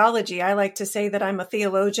in theology. I like to say that I'm a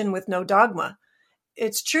theologian with no dogma.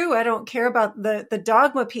 It's true. I don't care about the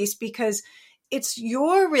dogma piece, because it's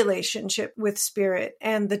your relationship with spirit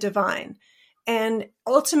and the divine. And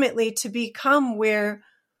ultimately to become where,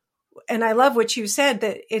 and I love what you said,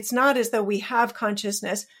 that it's not as though we have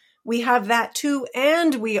consciousness. We have that too,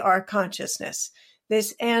 and we are consciousness.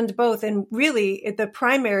 This and both. And really the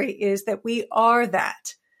primary is that we are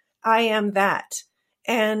that. I am that.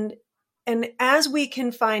 And as we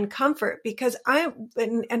can find comfort, because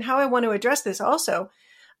and how I want to address this also,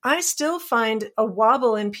 I still find a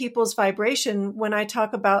wobble in people's vibration when I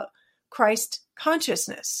talk about Christ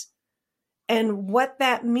consciousness and what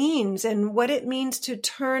that means and what it means to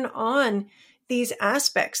turn on these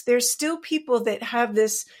aspects. There's still people that have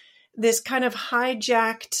this kind of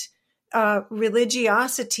hijacked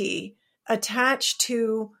religiosity attached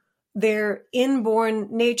to their inborn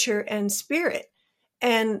nature and spirit.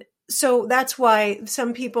 And so that's why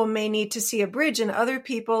some people may need to see a bridge, and other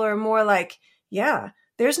people are more like, yeah,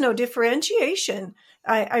 there's no differentiation.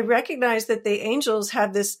 I recognize that the angels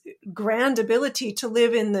have this grand ability to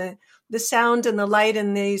live in the sound and the light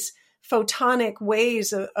and these photonic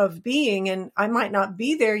ways of being. And I might not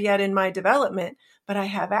be there yet in my development, but I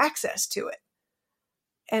have access to it.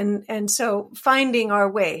 And so finding our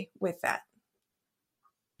way with that.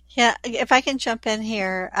 Yeah, if I can jump in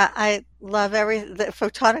here, I love the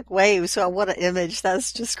photonic waves. So what an image.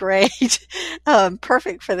 That's just great.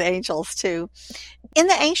 Perfect for the angels too. In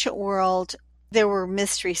the ancient world, there were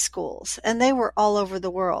mystery schools, and they were all over the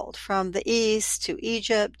world, from the East to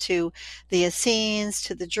Egypt to the Essenes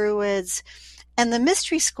to the Druids. And the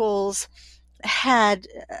mystery schools had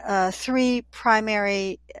three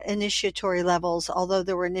primary initiatory levels, although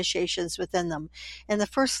there were initiations within them. In the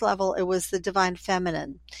first level, it was the divine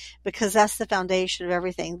feminine, because that's the foundation of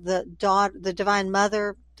everything. The divine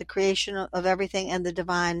mother, the creation of everything, and the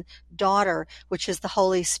divine daughter, which is the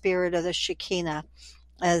Holy Spirit, of the Shekinah,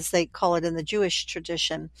 as they call it in the Jewish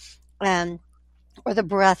tradition. And or the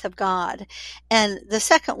breath of God. And the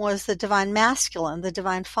second was the divine masculine, the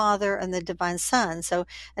divine father and the divine son. So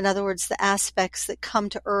in other words, the aspects that come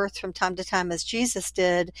to earth from time to time as Jesus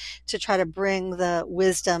did to try to bring the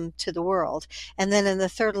wisdom to the world. And then in the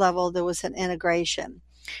third level, there was an integration.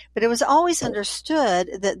 But it was always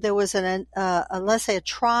understood that there was let's say a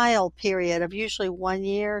trial period of usually 1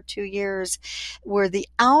 year, 2 years, where the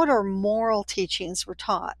outer moral teachings were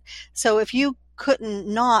taught. So if you couldn't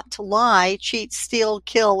not lie, cheat, steal,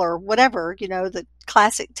 kill, or whatever, the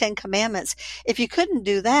classic 10 commandments, if you couldn't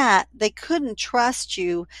do that, they couldn't trust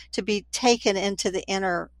you to be taken into the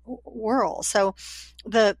inner world. So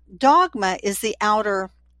the dogma is the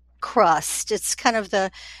outer crust. It's kind of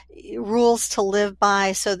the rules to live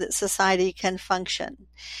by so that society can function.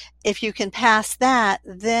 If you can pass that,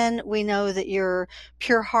 then we know that you're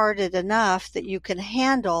pure-hearted enough that you can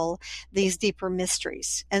handle these deeper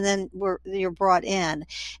mysteries. And then you're brought in.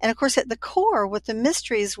 And of course, at the core, what the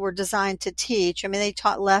mysteries were designed to teach, they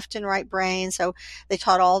taught left and right brain. So they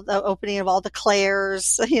taught all the opening of all the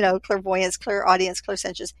clairs, clairvoyance, clairaudience,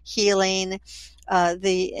 clairsentience, healing,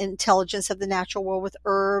 the intelligence of the natural world with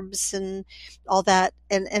herbs and all that.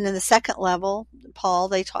 And in the second level, Paul,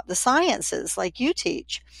 they taught the sciences like you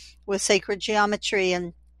teach, with sacred geometry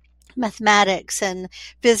and mathematics and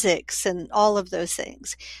physics and all of those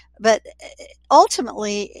things. But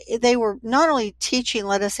ultimately, they were not only teaching,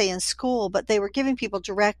 let us say, in school, but they were giving people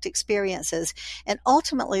direct experiences. And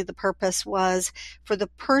ultimately, the purpose was for the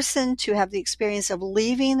person to have the experience of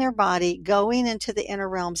leaving their body, going into the inner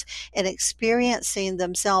realms, and experiencing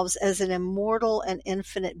themselves as an immortal and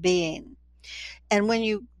infinite being. And when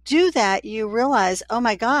you do that, you realize, oh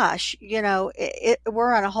my gosh,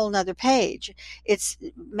 we're on a whole nother page. It's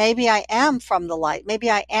maybe I am from the light. Maybe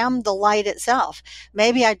I am the light itself.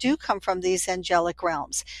 Maybe I do come from these angelic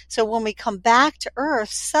realms. So when we come back to earth,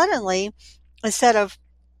 suddenly, instead of,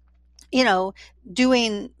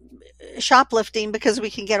 doing shoplifting because we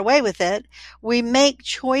can get away with it, we make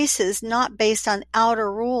choices not based on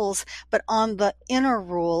outer rules, but on the inner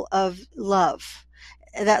rule of love.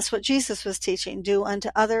 That's what Jesus was teaching. Do unto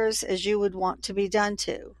others as you would want to be done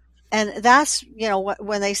to. And that's,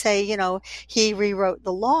 when they say, he rewrote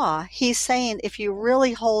the law, he's saying if you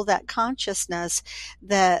really hold that consciousness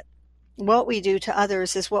that what we do to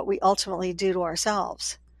others is what we ultimately do to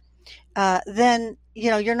ourselves, then,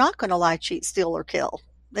 you're not going to lie, cheat, steal, or kill.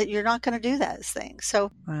 That you're not going to do those things.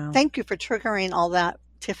 So Thank you for triggering all that,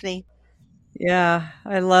 Tiffany. Yeah,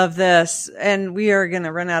 I love this. And we are going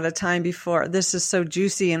to run out of time before this is so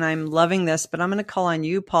juicy and I'm loving this, but I'm going to call on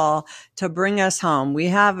you, Paul, to bring us home. We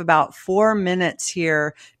have about 4 minutes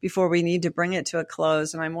here before we need to bring it to a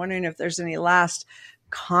close. And I'm wondering if there's any last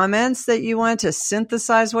comments that you want to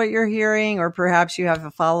synthesize what you're hearing, or perhaps you have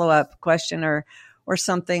a follow-up question or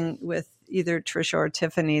something with either Trisha or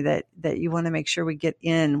Tiffany that you want to make sure we get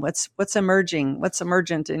in. What's emerging? What's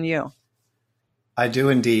emergent in you? I do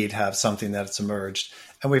indeed have something that's emerged.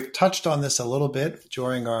 And we've touched on this a little bit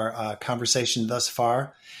during our conversation thus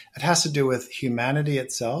far. It has to do with humanity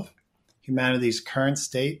itself, humanity's current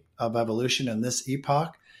state of evolution in this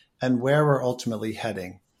epoch, and where we're ultimately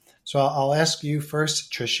heading. So I'll ask you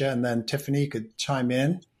first, Trisha, and then Tiffany could chime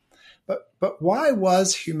in. But why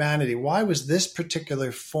was humanity, why was this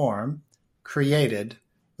particular form created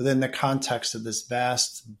within the context of this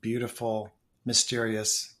vast, beautiful,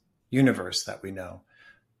 mysterious universe that we know?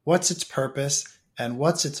 What's its purpose and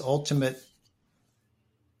what's its ultimate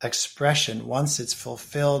expression once it's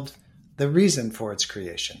fulfilled the reason for its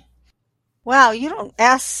creation? Wow, you don't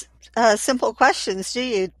ask simple questions, do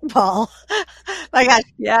you, Paul? My gosh.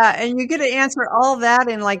 Yeah, and you get to answer all that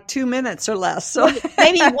in like 2 minutes or less. So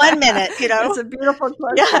maybe 1 minute, It's a beautiful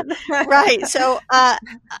question. Yeah, right. So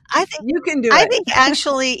I think you can do it. I think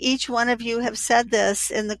actually each one of you have said this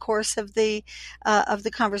in the course of the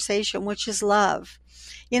conversation, which is love.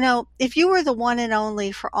 If you were the one and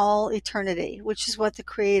only for all eternity, which is what the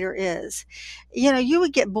Creator is, you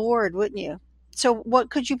would get bored, wouldn't you? So what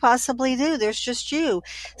could you possibly do? There's just you.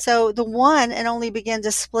 So the one and only began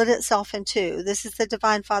to split itself in two. This is the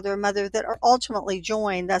divine father and mother that are ultimately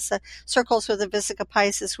joined. That's the circles with the Vesica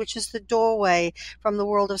Piscis, which is the doorway from the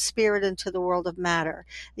world of spirit into the world of matter.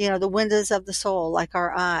 The windows of the soul, like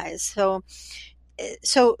our eyes. So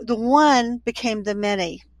the one became the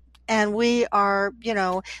many. And we are,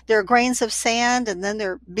 there are grains of sand, and then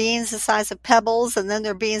there are beans the size of pebbles, and then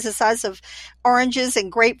there are beans the size of oranges and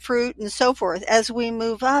grapefruit and so forth, as we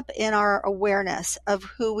move up in our awareness of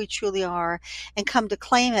who we truly are and come to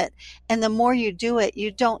claim it. And the more you do it, you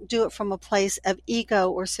don't do it from a place of ego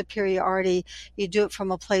or superiority. You do it from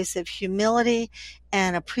a place of humility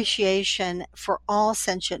and appreciation for all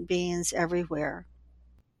sentient beings everywhere.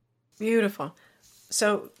 Beautiful.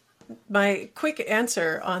 So my quick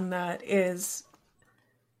answer on that is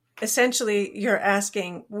essentially you're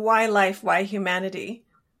asking why life, why humanity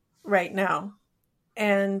right now?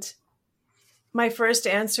 And my first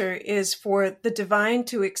answer is for the divine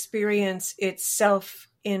to experience itself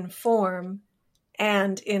in form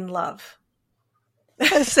and in love.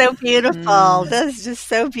 That's so beautiful. That's just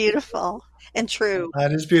so beautiful and true.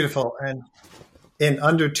 That is beautiful. And in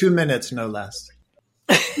under 2 minutes, no less.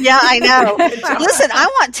 Yeah, I know. Listen, I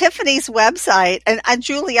want Tiffany's website, and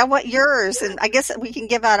Julie, I want yours. And I guess we can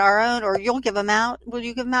give out our own, or you'll give them out. Will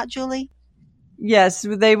you give them out, Julie? Yes,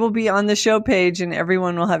 they will be on the show page, and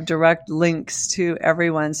everyone will have direct links to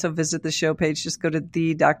everyone. So visit the show page. Just go to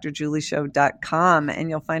thedrjulieshow.com, and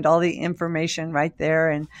you'll find all the information right there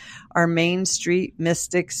in our Main Street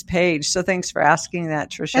Mystics page. So thanks for asking that,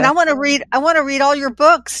 Tricia. And I want to read all your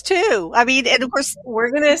books too. I mean, and of course, we're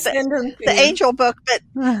going to send them the angel book, but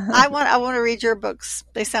I want to read your books.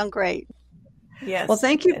 They sound great. Yes. Well,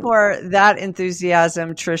 thank you for that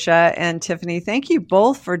enthusiasm, Tricia and Tiffany. Thank you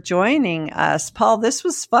both for joining us. Paul, this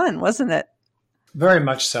was fun, wasn't it? Very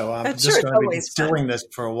much so. I'm That's just sure, going to be doing this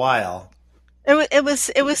for a while. It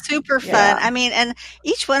was super fun. Yeah. I mean, and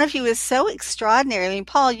each one of you is so extraordinary. I mean,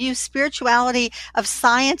 Paul, you spirituality of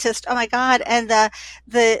scientist. Oh my God. And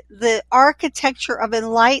the architecture of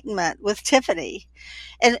enlightenment with Tiffany.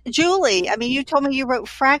 And Julie, I mean, you told me you wrote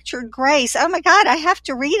Fractured Grace. Oh my God, I have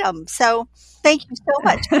to read them. So thank you so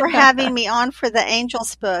much for having me on for the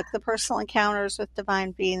Angels book, The Personal Encounters with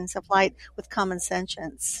Divine Beings of Light with Common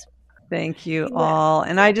Sentience. Thank you all.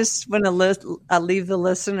 And I just want to leave the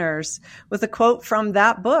listeners with a quote from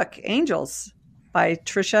that book, Angels, by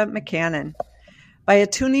Tricia McCannon. By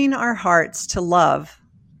attuning our hearts to love,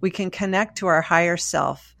 we can connect to our higher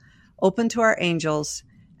self, open to our angels,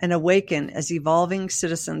 and awaken as evolving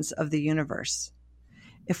citizens of the universe.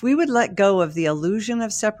 If we would let go of the illusion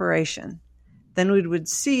of separation, then we would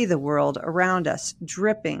see the world around us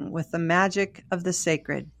dripping with the magic of the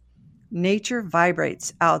sacred. Nature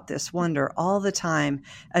vibrates out this wonder all the time,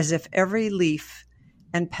 as if every leaf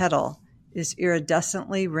and petal is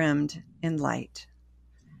iridescently rimmed in light.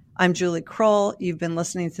 I'm Julie Kroll. You've been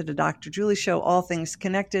listening to the Dr. Julie Show, All Things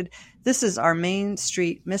Connected. This is our Main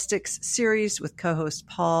Street Mystics series with co-host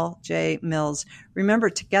Paul J. Mills. Remember,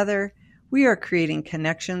 together, we are creating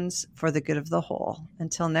connections for the good of the whole.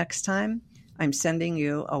 Until next time, I'm sending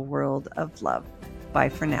you a world of love. Bye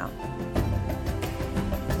for now.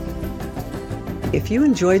 If you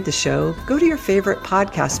enjoyed the show, go to your favorite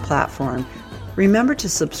podcast platform. Remember to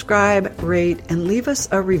subscribe, rate, and leave us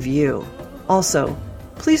a review. Also,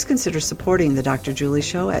 please consider supporting the Dr. Julie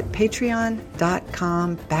Show at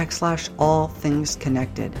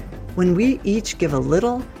patreon.com/allthingsconnected. When we each give a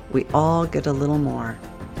little, we all get a little more.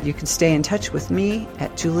 You can stay in touch with me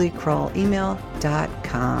at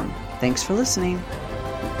juliekrollemail.com. Thanks for listening.